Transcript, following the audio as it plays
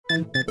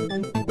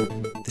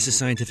This is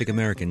Scientific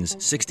American's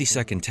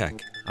 60-Second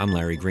Tech. I'm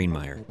Larry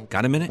Greenemeier.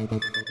 Got a minute?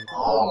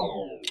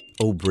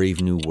 Oh,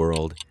 brave new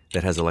world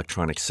that has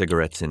electronic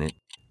cigarettes in it.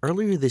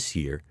 Earlier this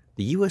year,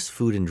 the U.S.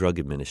 Food and Drug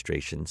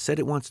Administration said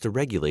it wants to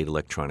regulate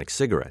electronic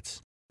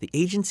cigarettes. The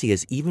agency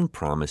has even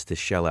promised to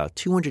shell out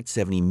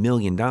 $270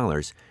 million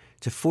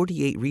to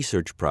 48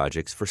 research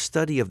projects for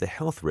study of the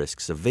health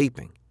risks of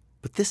vaping.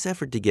 But this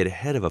effort to get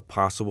ahead of a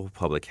possible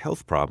public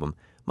health problem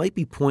might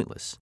be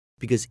pointless,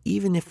 because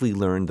even if we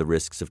learn the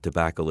risks of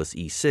tobaccoless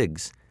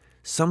e-cigs,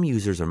 some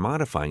users are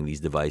modifying these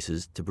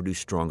devices to produce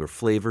stronger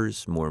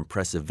flavors, more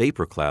impressive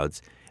vapor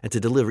clouds, and to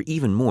deliver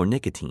even more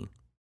nicotine.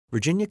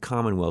 Virginia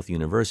Commonwealth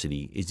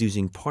University is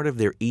using part of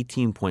their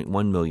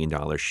 $18.1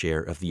 million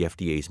share of the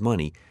FDA's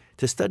money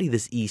to study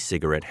this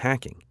e-cigarette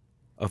hacking.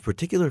 Of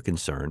particular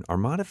concern are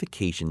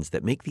modifications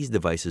that make these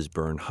devices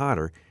burn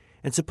hotter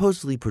and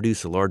supposedly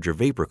produce a larger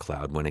vapor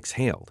cloud when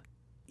exhaled.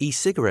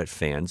 E-cigarette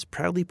fans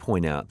proudly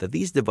point out that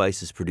these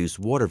devices produce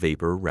water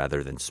vapor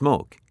rather than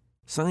smoke.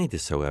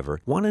 Scientists, however,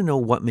 want to know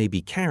what may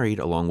be carried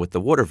along with the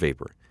water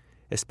vapor,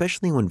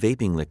 especially when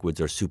vaping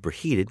liquids are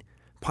superheated,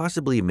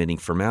 possibly emitting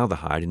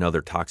formaldehyde and other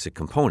toxic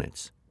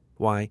components.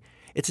 Why,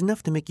 it's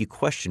enough to make you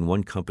question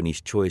one company's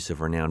choice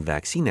of renowned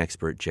vaccine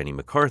expert Jenny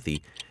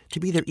McCarthy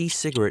to be their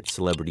e-cigarette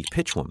celebrity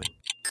pitchwoman.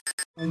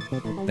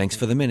 Thanks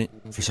for the minute.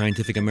 For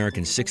Scientific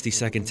American's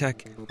 60-Second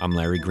Tech, I'm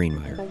Larry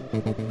Greenemeier.